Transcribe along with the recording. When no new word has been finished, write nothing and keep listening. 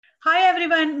Hi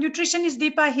everyone, Nutritionist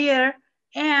Deepa here.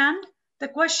 And the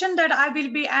question that I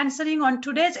will be answering on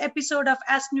today's episode of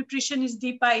Ask Nutritionist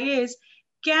Deepa is,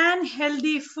 can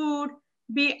healthy food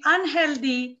be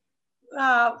unhealthy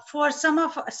for some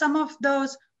of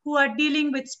those who are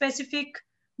dealing with specific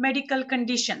medical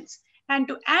conditions? And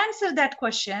to answer that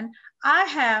question, I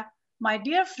have my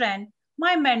dear friend,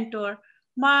 my mentor,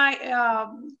 my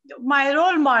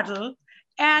role model,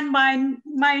 and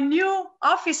my new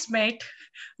office mate,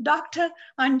 Dr.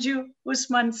 Anju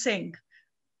Usman Singh.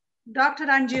 Dr.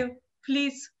 Anju,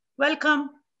 please welcome,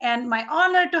 and my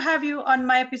honor to have you on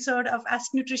my episode of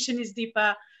Ask Nutritionist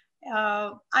Deepa.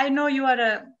 I know you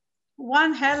are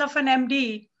one hell of an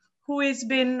MD who has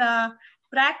been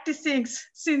practicing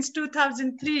since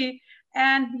 2003,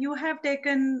 and you have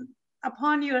taken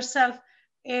upon yourself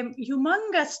a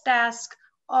humongous task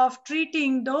of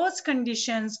treating those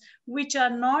conditions which are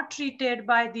not treated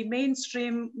by the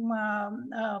mainstream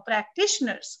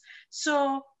practitioners.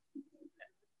 So,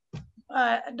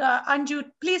 Anju,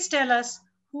 please tell us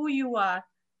who you are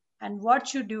and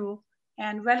what you do,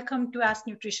 and welcome to Ask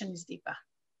Nutritionist Deepa.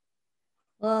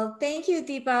 Well, thank you,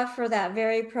 Deepa, for that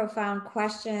very profound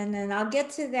question. And I'll get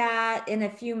to that in a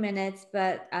few minutes,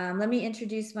 but let me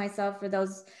introduce myself for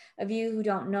those of you who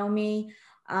don't know me.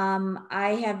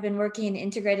 I have been working in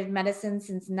integrative medicine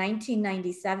since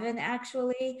 1997,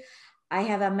 actually. I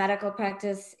have a medical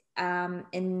practice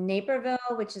in Naperville,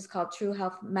 which is called True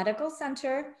Health Medical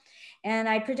Center. And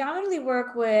I predominantly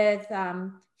work with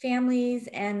families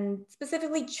and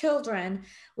specifically children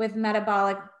with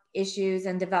metabolic issues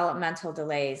and developmental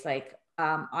delays like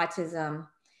autism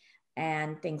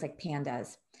and things like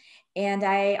PANDAS. And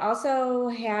I also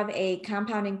have a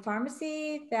compounding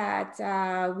pharmacy that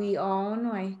we own.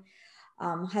 My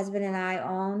husband and I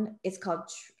own. It's called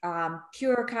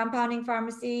Pure Compounding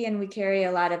Pharmacy, and we carry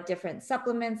a lot of different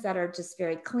supplements that are just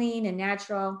very clean and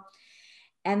natural.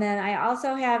 And then I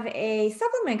also have a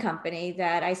supplement company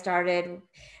that I started.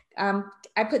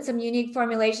 I put some unique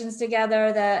formulations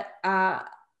together that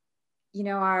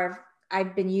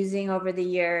I've been using over the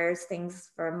years,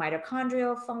 things for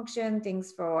mitochondrial function,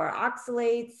 things for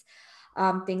oxalates,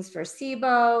 things for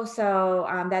SIBO. So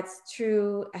that's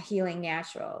True Healing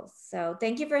Naturals. So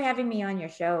thank you for having me on your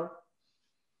show.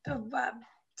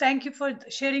 Thank you for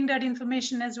sharing that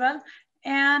information as well.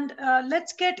 And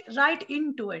let's get right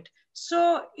into it.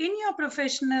 So, in your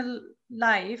professional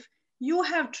life, you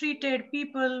have treated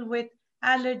people with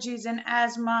allergies and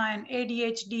asthma and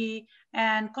ADHD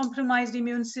and compromised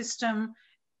immune system.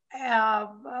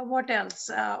 What else?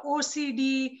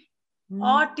 OCD,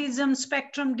 autism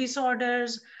spectrum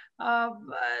disorders,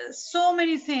 so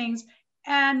many things.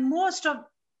 And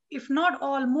if not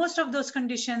all, most of those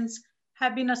conditions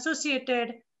have been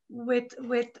associated with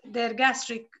their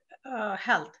gastric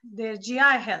health, their GI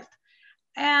health.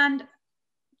 And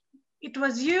it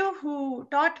was you who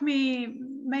taught me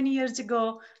many years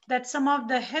ago that some of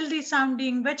the healthy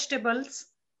sounding vegetables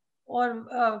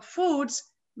or foods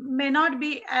may not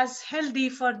be as healthy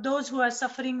for those who are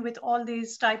suffering with all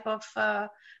these type of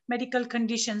medical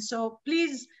conditions. So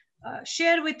please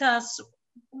share with us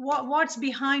what's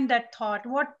behind that thought.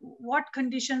 What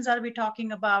conditions are we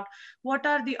talking about? What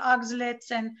are the oxalates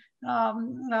and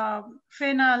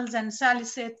phenols and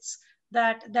salicylates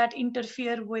that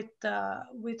interfere with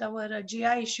our GI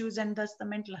issues and thus the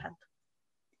mental health?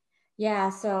 Yeah,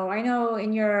 so I know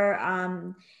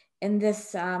in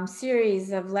this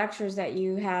series of lectures that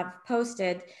you have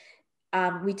posted,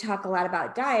 we talk a lot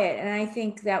about diet. And I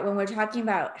think that when we're talking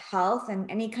about health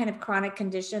and any kind of chronic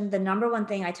condition, the number one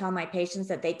thing I tell my patients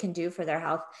that they can do for their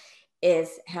health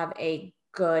is have a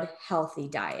good, healthy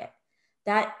diet.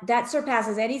 That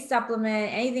surpasses any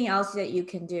supplement, anything else that you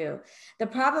can do. The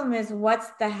problem is,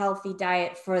 what's the healthy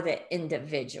diet for the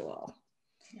individual?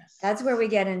 Yes. That's where we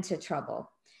get into trouble,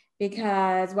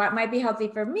 because what might be healthy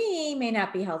for me may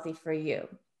not be healthy for you.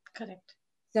 Correct.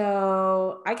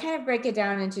 So I kind of break it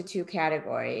down into two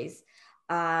categories.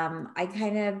 I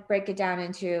kind of break it down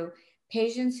into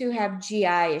patients who have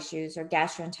GI issues or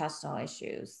gastrointestinal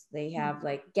issues. They have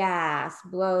like gas,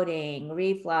 bloating,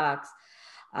 reflux,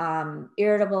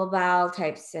 irritable bowel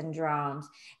type syndromes.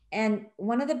 And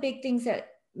one of the big things that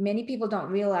many people don't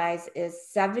realize is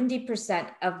 70%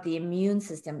 of the immune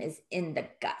system is in the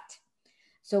gut.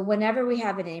 So whenever we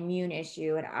have an immune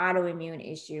issue, an autoimmune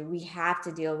issue, we have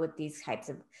to deal with these types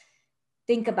of,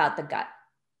 think about the gut.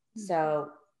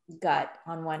 So gut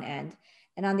on one end.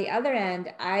 And on the other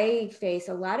end, I face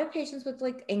a lot of patients with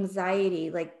like anxiety,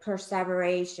 like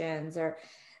perseverations, or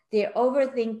they're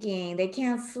overthinking, they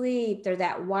can't sleep, they're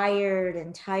that wired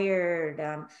and tired.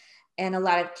 And a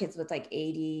lot of kids with like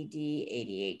ADD,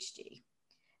 ADHD.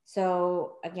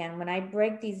 So again, when I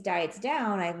break these diets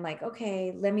down, I'm like,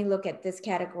 okay, let me look at this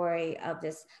category of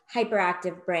this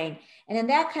hyperactive brain. And in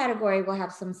that category, we'll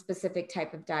have some specific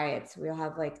type of diets. We'll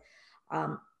have like,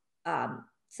 um,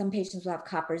 some patients will have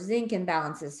copper zinc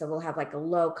imbalances. So we'll have like a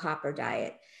low copper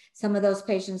diet. Some of those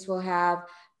patients will have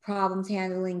problems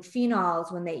handling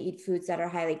phenols when they eat foods that are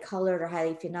highly colored or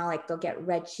highly phenolic. They'll get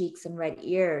red cheeks and red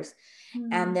ears,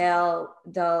 and they'll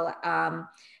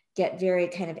get very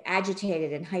kind of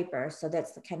agitated and hyper. So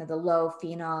that's the kind of the low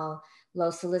phenol, low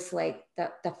salicylate,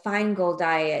 the Feingold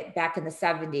diet back in the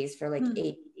 70s for like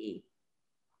ADD.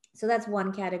 So that's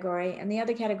one category. And the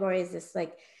other category is this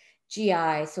like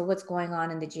GI. So what's going on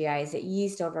in the GI? Is it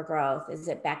yeast overgrowth? Is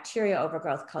it bacteria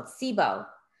overgrowth called SIBO?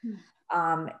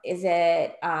 Is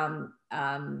it SIFO,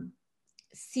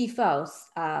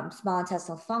 small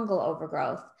intestinal fungal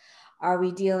overgrowth? Are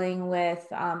we dealing with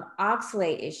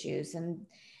oxalate issues?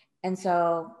 And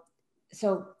so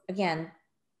again,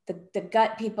 the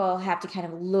gut people have to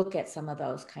kind of look at some of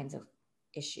those kinds of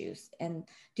issues and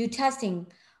do testing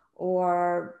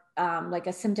or like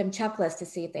a symptom checklist to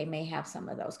see if they may have some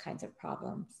of those kinds of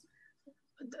problems.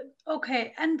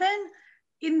 Okay, and then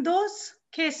in those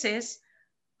cases,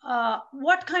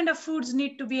 what kind of foods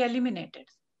need to be eliminated?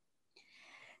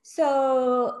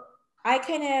 So I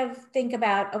kind of think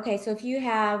about, okay, so if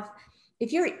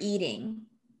you're eating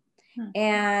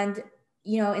and,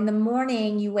 you know, in the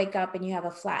morning you wake up and you have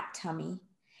a flat tummy,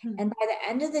 and by the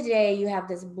end of the day, you have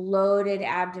this bloated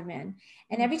abdomen.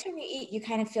 And every time you eat, you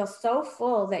kind of feel so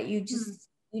full that you just,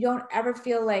 you don't ever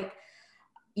feel like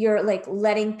you're like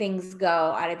letting things go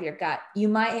out of your gut. You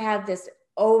might have this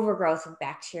overgrowth of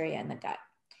bacteria in the gut.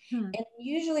 And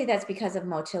usually that's because of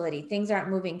motility. Things aren't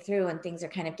moving through and things are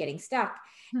kind of getting stuck.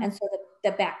 And so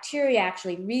the bacteria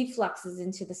actually refluxes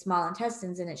into the small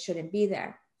intestines and it shouldn't be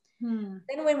there.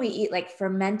 Then when we eat like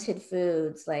fermented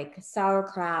foods like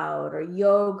sauerkraut or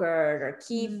yogurt or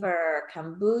kefir or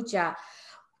kombucha,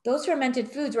 those fermented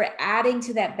foods we're adding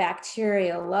to that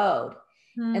bacterial load.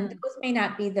 And those may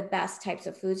not be the best types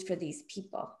of foods for these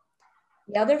people.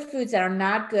 The other foods that are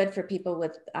not good for people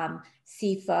with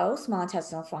SIFO, small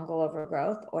intestinal fungal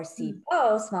overgrowth, or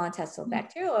SIBO, small intestinal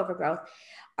bacterial overgrowth,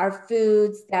 are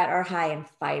foods that are high in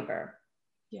fiber.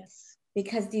 Yes.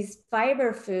 Because these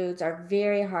fiber foods are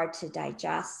very hard to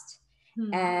digest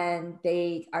and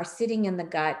they are sitting in the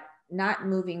gut, not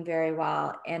moving very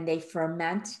well, and they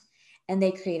ferment and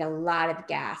they create a lot of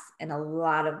gas and a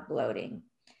lot of bloating.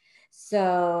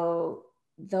 So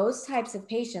those types of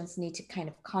patients need to kind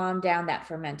of calm down that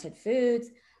fermented foods,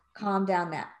 calm down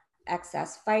that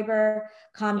excess fiber,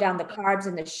 calm down the carbs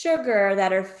and the sugar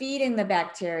that are feeding the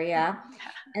bacteria,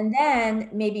 and then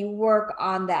maybe work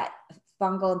on that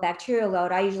fungal and bacterial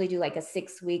load. I usually do like a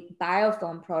 6-week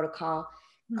biofilm protocol,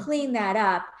 clean that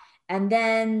up, and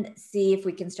then see if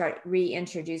we can start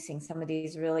reintroducing some of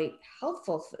these really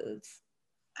helpful foods.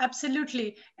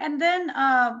 Absolutely. And then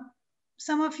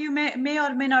some of you may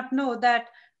or may not know that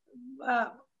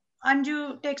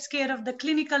Anju takes care of the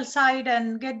clinical side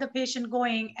and get the patient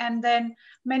going. And then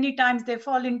many times they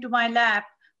fall into my lap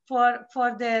for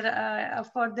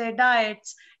their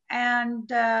diets. And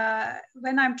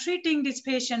when I'm treating these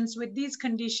patients with these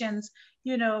conditions,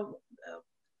 you know,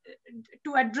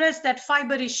 to address that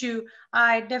fiber issue,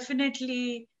 I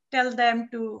definitely tell them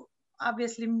to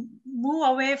obviously move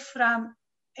away from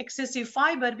excessive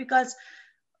fiber, because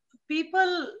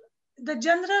the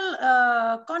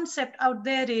general concept out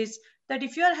there is that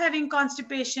if you're having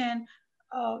constipation,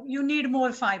 you need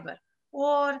more fiber.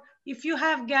 Or if you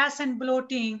have gas and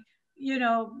bloating, you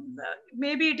know,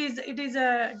 maybe it is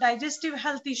a digestive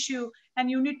health issue and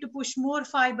you need to push more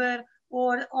fiber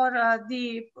or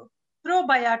the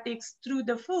probiotics through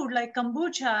the food like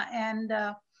kombucha and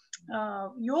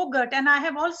yogurt. And I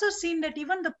have also seen that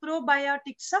even the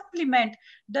probiotic supplement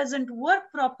doesn't work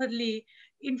properly.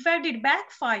 In fact, it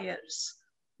backfires,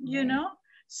 you know.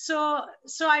 So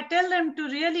I tell them to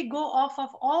really go off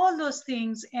of all those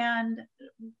things and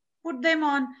put them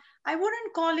on, I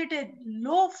wouldn't call it a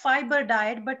low fiber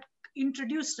diet, but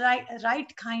introduce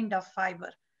right kind of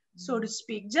fiber, so to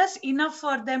speak, just enough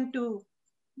for them to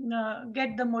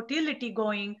get the motility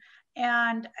going,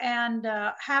 and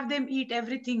have them eat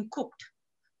everything cooked,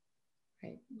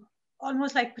 Right.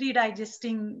 almost like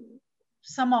pre-digesting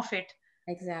some of it.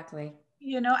 Exactly.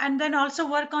 You know, and then also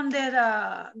work on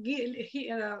their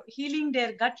healing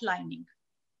their gut lining.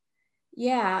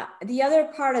 Yeah, the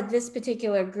other part of this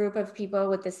particular group of people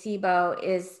with the SIBO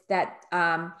is that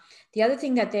the other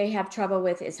thing that they have trouble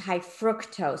with is high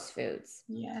fructose foods.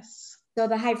 Yes. So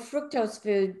the high fructose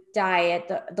food diet,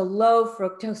 the low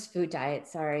fructose food diet,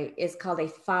 sorry, is called a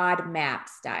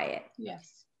FODMAPs diet.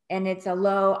 Yes. and it's a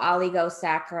low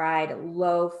oligosaccharide,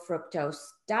 low fructose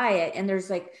diet. And there's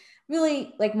like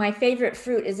really, like my favorite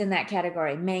fruit is in that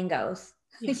category, mangoes.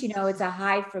 Yes. You know, it's a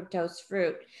high fructose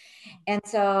fruit. And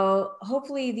so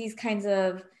hopefully these kinds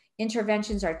of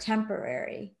interventions are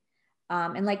temporary.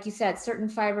 And like you said, certain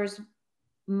fibers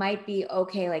might be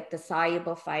okay, like the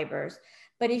soluble fibers.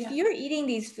 But if you're eating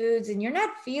these foods and you're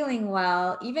not feeling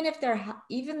well, even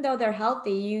though they're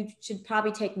healthy, you should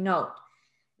probably take note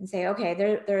and say, okay,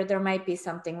 there might be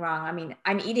something wrong. I mean,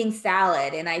 I'm eating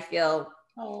salad and I feel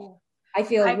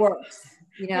worse.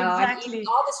 You know, I'm eating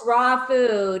all this raw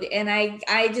food and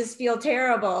I just feel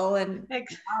terrible, and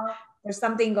there's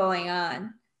something going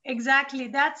on.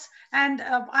 Exactly.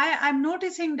 I'm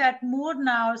noticing that more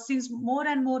now, since more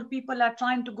and more people are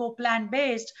trying to go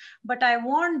plant-based, but I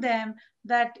warn them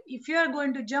that if you are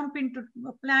going to jump into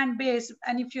plant-based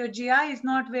and if your GI is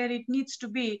not where it needs to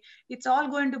be, it's all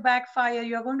going to backfire.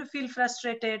 You're going to feel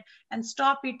frustrated and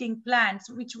stop eating plants,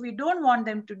 which we don't want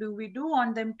them to do. We do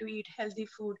want them to eat healthy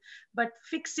food, but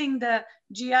fixing the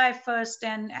GI first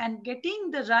and getting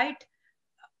the right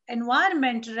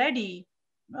environment ready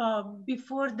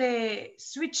before they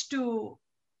switch to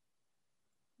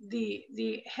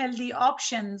the healthy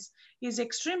options is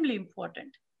extremely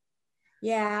important.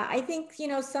 Yeah, I think, you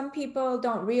know, some people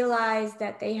don't realize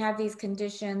that they have these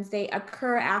conditions. They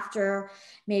occur after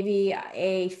maybe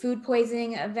a food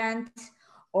poisoning event,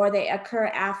 or they occur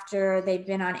after they've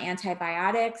been on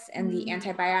antibiotics and the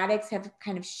antibiotics have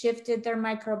kind of shifted their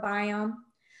microbiome.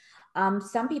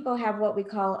 Some people have what we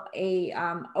call a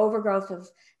overgrowth of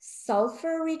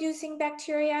sulfur reducing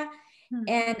bacteria.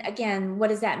 And again, what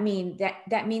does that mean?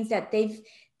 That means that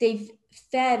they've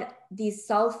fed these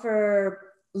sulfur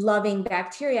loving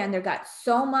bacteria and they've got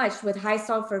so much with high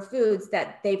sulfur foods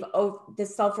that the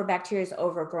sulfur bacteria is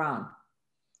overgrown.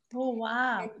 Oh,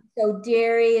 wow. And so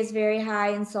dairy is very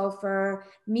high in sulfur.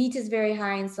 Meat is very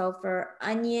high in sulfur.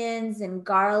 Onions and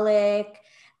garlic,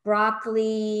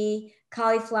 broccoli,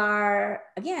 cauliflower,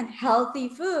 again, healthy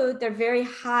food. They're very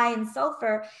high in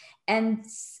sulfur. And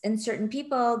in certain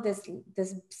people,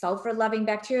 this sulfur loving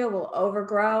bacteria will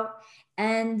overgrow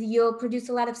and you'll produce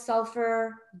a lot of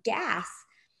sulfur gas.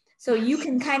 So you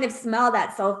can kind of smell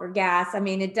that sulfur gas. I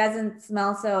mean, it doesn't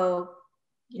smell so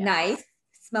nice. It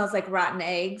smells like rotten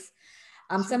eggs.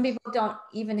 Some people don't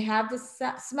even have the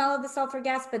smell of the sulfur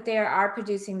gas, but they are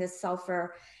producing this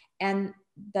sulfur. And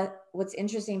what's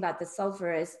interesting about the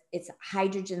sulfur is it's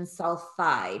hydrogen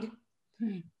sulfide.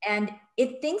 And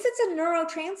it thinks it's a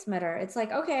neurotransmitter. It's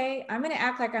like, okay, I'm going to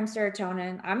act like I'm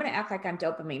serotonin. I'm going to act like I'm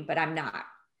dopamine, but I'm not.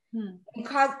 It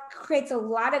creates a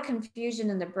lot of confusion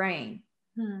in the brain.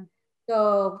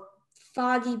 So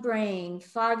foggy brain,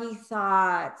 foggy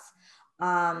thoughts,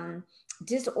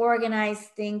 disorganized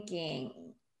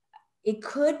thinking. It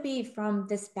could be from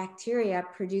this bacteria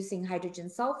producing hydrogen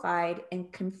sulfide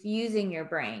and confusing your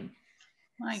brain.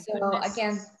 So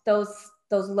again, those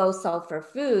low sulfur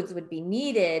foods would be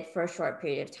needed for a short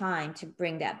period of time to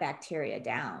bring that bacteria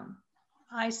down.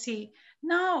 I see.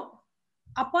 Now,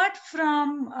 apart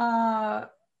from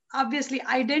obviously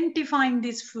identifying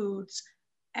these foods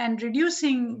and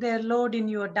reducing their load in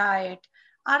your diet,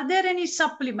 are there any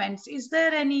supplements? Is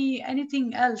there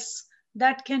anything else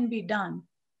that can be done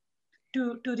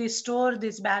to restore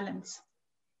this balance?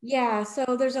 Yeah,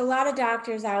 so there's a lot of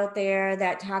doctors out there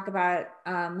that talk about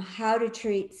how to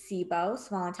treat SIBO,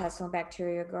 small intestinal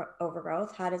bacterial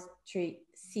overgrowth, how to treat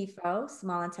SIFO,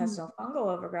 small intestinal fungal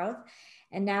overgrowth,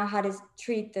 and now how to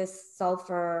treat this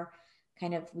sulfur,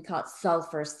 we call it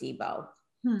sulfur SIBO.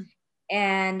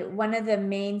 And one of the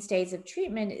mainstays of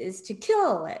treatment is to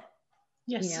kill it.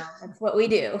 Yes. You know, that's what we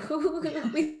do.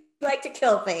 We like to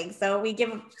kill things, so we give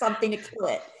them something to kill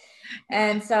it.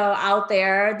 And so out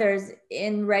there's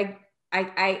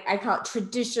I call it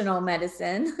traditional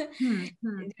medicine.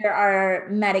 There are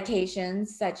medications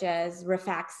such as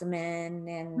rifaximin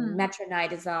and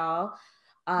metronidazole,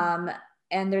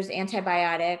 and there's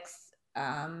antibiotics,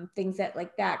 things that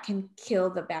like that can kill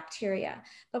the bacteria.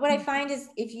 But what I find is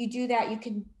if you do that, you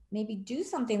can maybe do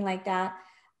something like that,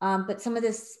 but some of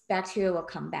this bacteria will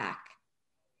come back.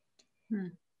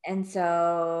 And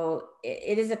so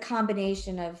it is a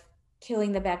combination of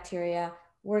killing the bacteria,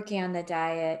 working on the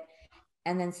diet,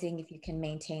 and then seeing if you can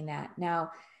maintain that. Now,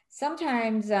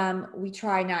 sometimes we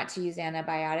try not to use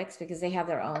antibiotics because they have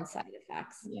their own side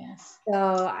effects. Yes.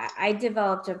 So I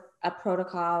developed a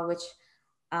protocol, which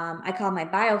I call my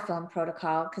biofilm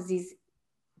protocol, because these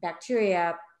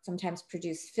bacteria sometimes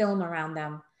produce film around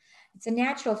them. It's a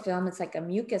natural film. It's like a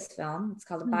mucus film. It's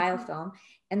called a biofilm.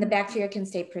 And the bacteria can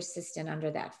stay persistent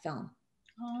under that film.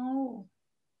 Oh.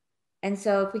 And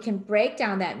so if we can break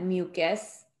down that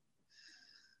mucus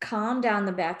calm down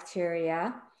the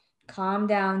bacteria, calm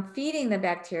down feeding the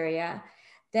bacteria,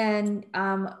 then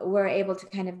we're able to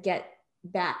kind of get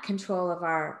back control of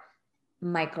our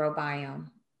microbiome,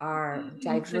 our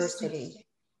diversity.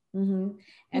 Mm-hmm.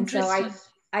 And so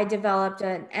I developed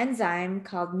an enzyme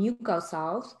called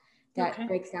Mucosolve that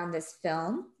breaks down this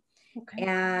film. Okay.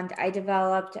 And I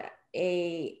developed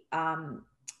it's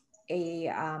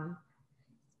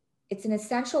an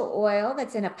essential oil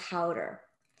that's in a powder.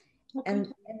 Okay.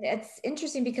 And it's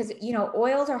interesting because, you know,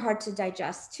 oils are hard to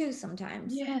digest too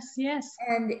sometimes. Yes, yes.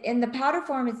 And in the powder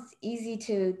form, it's easy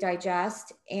to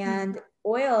digest, and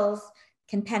oils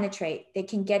can penetrate. They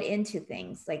can get into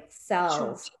things like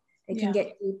cells. Sure. They can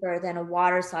get deeper than a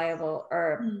water soluble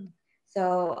herb.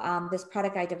 So this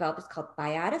product I developed is called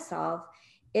Biotisolve.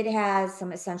 It has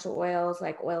some essential oils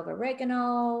like oil of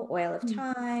oregano, oil of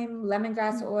thyme,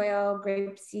 lemongrass oil,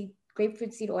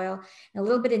 grapefruit seed oil, and a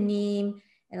little bit of neem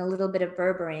and a little bit of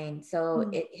berberine. So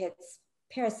it hits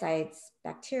parasites,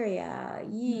 bacteria,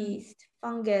 yeast,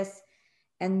 fungus,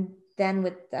 and then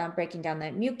with breaking down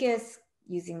the mucus,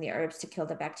 using the herbs to kill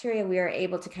the bacteria, we are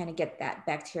able to kind of get that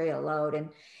bacterial load and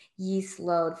yeast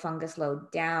load, fungus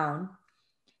load down.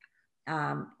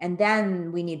 And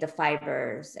then we need the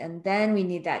fibers, and then we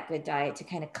need that good diet to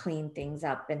kind of clean things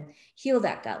up and heal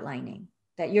that gut lining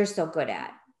that you're so good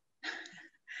at.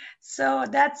 So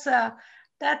that's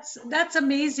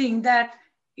amazing that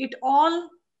it all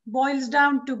boils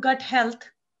down to gut health,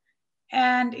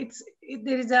 and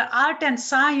there is an art and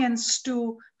science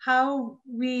to how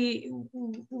we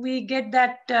get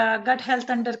that gut health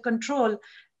under control.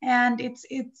 And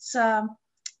it's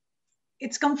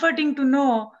comforting to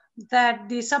know that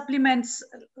the supplements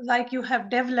like you have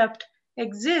developed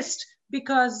exist,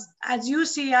 because as you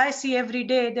see, I see every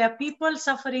day, there are people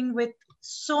suffering with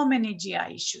so many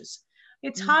GI issues.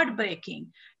 It's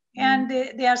heartbreaking. And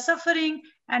they are suffering,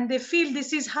 and they feel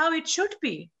this is how it should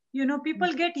be. You know,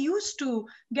 people get used to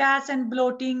gas and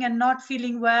bloating and not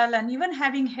feeling well, and even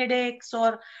having headaches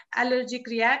or allergic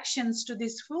reactions to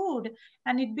this food.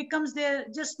 And it becomes their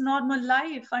just normal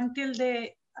life until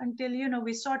you know,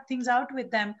 we sort things out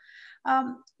with them.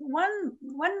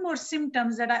 One more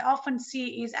symptoms that I often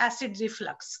see is acid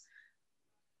reflux.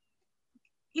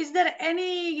 Is there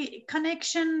any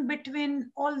connection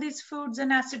between all these foods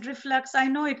and acid reflux? I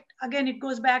know it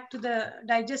goes back to the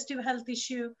digestive health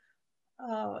issue.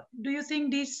 Do you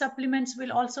think these supplements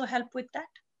will also help with that?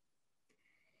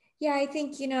 Yeah, I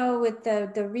think, you know, with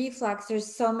the reflux,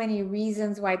 there's so many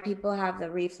reasons why people have the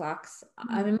reflux.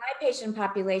 In my patient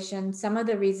population, some of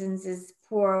the reasons is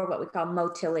poor, what we call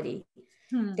motility.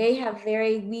 They have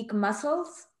very weak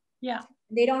muscles. Yeah.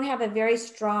 They don't have a very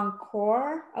strong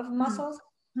core of muscles.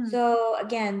 So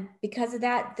again, because of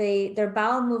that, their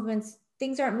bowel movements,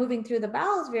 things aren't moving through the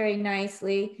bowels very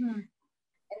nicely.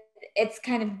 It's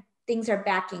kind of, things are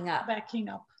backing up.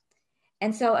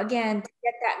 And so again, to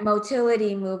get that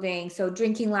motility moving, so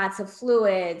drinking lots of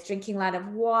fluids, drinking a lot of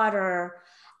water,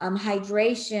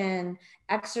 hydration,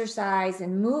 exercise,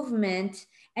 and movement,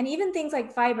 and even things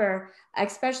like fiber,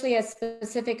 especially a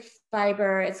specific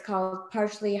fiber, it's called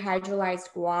partially hydrolyzed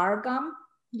guar gum.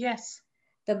 Yes.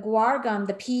 The guar gum,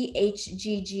 the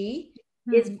PHGG,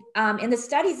 is in the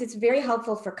studies, it's very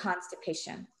helpful for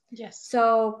constipation. Yes.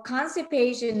 So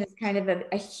constipation is kind of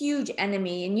a huge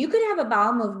enemy, and you could have a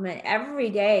bowel movement every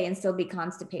day and still be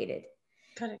constipated.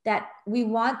 Correct. That we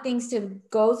want things to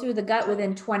go through the gut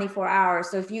within 24 hours.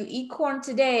 So if you eat corn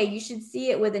today, you should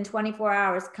see it within 24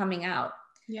 hours coming out.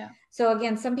 Yeah. So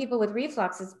again, some people with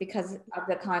reflux is because of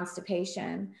the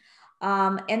constipation.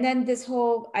 And then this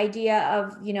whole idea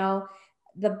of, you know,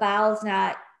 the bowel's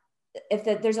not,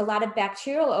 there's a lot of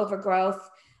bacterial overgrowth,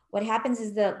 what happens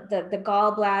is the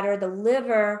gallbladder, the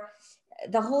liver,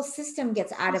 the whole system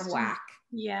gets out of whack.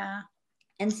 Yeah.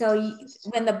 And so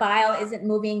when the bile isn't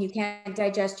moving, you can't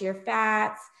digest your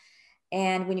fats.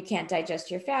 And when you can't digest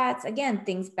your fats, again,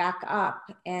 things back up.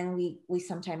 And we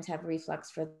sometimes have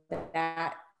reflux for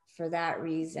that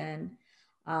reason.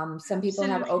 Some people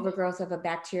have overgrowth of a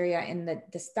bacteria in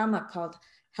the stomach called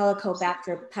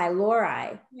Helicobacter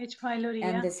pylori. H. pylori,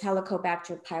 and this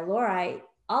Helicobacter pylori,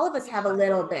 all of us have a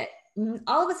little bit.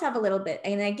 All of us have a little bit.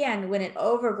 And again, when it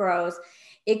overgrows,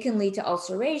 it can lead to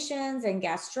ulcerations and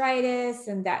gastritis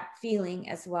and that feeling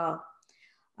as well.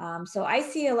 So I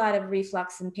see a lot of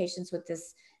reflux in patients with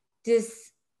this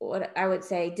what I would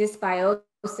say, dysbiosis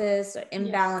or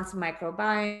imbalanced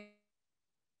microbiome.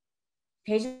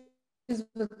 Patients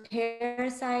with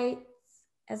parasites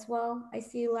as well. I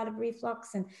see a lot of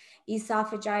reflux and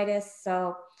esophagitis.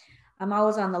 So I'm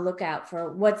always on the lookout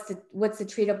for what's the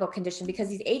treatable condition, because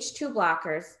these H2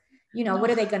 blockers, you know, what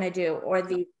are they going to do? Or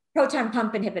the proton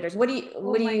pump inhibitors. What do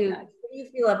you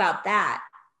feel about that?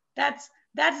 That's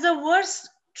the worst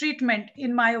treatment,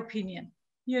 in my opinion.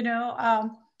 You know,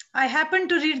 I happen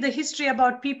to read the history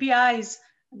about PPIs,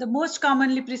 the most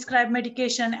commonly prescribed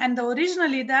medication, and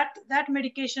originally that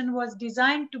medication was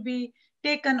designed to be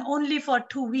taken only for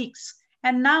 2 weeks,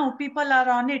 and now people are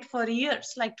on it for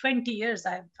years, like 20 years.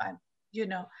 I've you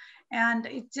know, and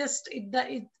it just it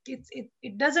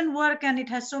doesn't work, and it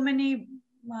has so many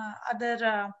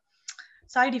other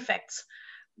side effects.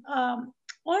 All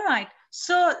right,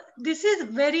 so this is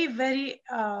very, very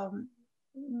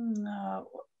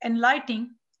enlightening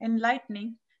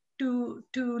to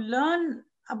learn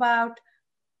about,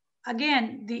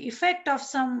 again, the effect of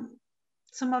some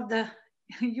of the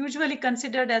usually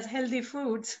considered as healthy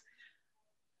foods,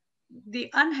 the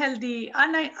unhealthy,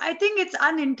 I think it's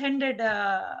unintended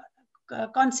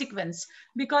consequence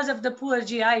because of the poor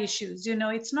GI issues. You know,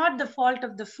 it's not the fault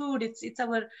of the food. It's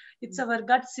our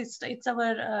gut system. It's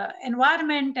our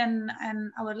environment and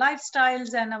our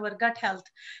lifestyles and our gut health.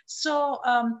 So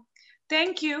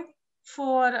thank you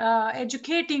for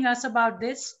educating us about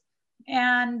this.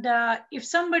 And if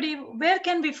somebody, where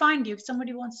can we find you? If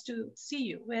somebody wants to see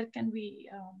you, where can we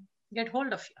get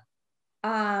hold of you?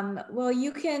 Well,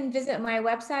 you can visit my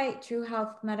website,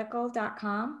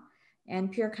 truehealthmedical.com,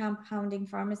 and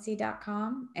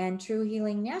purecompoundingpharmacy.com, and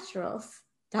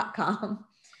truehealingnaturals.com.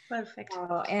 Perfect.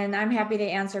 And I'm happy to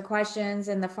answer questions.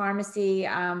 And the pharmacy,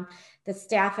 the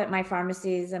staff at my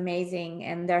pharmacy is amazing,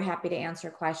 and they're happy to answer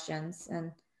questions.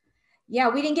 And yeah,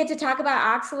 we didn't get to talk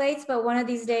about oxalates, but one of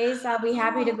these days I'll be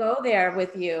happy to go there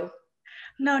with you.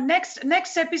 No, next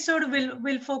episode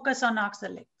will focus on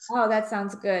oxalates. Oh, that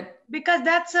sounds good. Because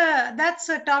that's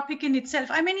a topic in itself.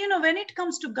 I mean, you know, when it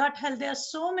comes to gut health, there are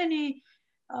so many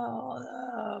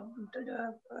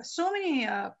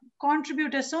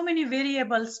contributors, so many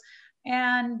variables,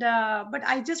 and but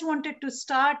I just wanted to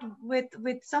start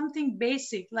with something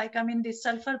basic, like, I mean, the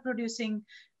sulfur producing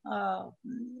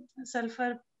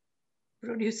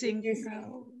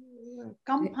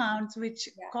compounds which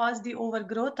cause the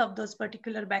overgrowth of those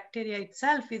particular bacteria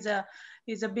itself is a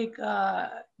big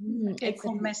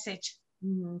take-home message.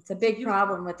 It's a big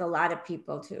problem with a lot of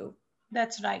people too.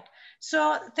 That's right.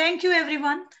 So thank you,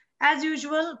 everyone. As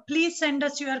usual, please send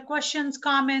us your questions,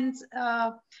 comments,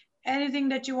 anything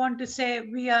that you want to say.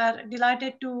 We are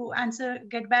delighted to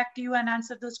get back to you and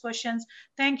answer those questions.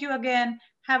 Thank you again.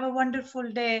 Have a wonderful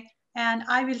day. And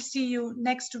I will see you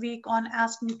next week on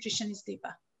Ask Nutritionist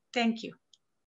Deepa. Thank you.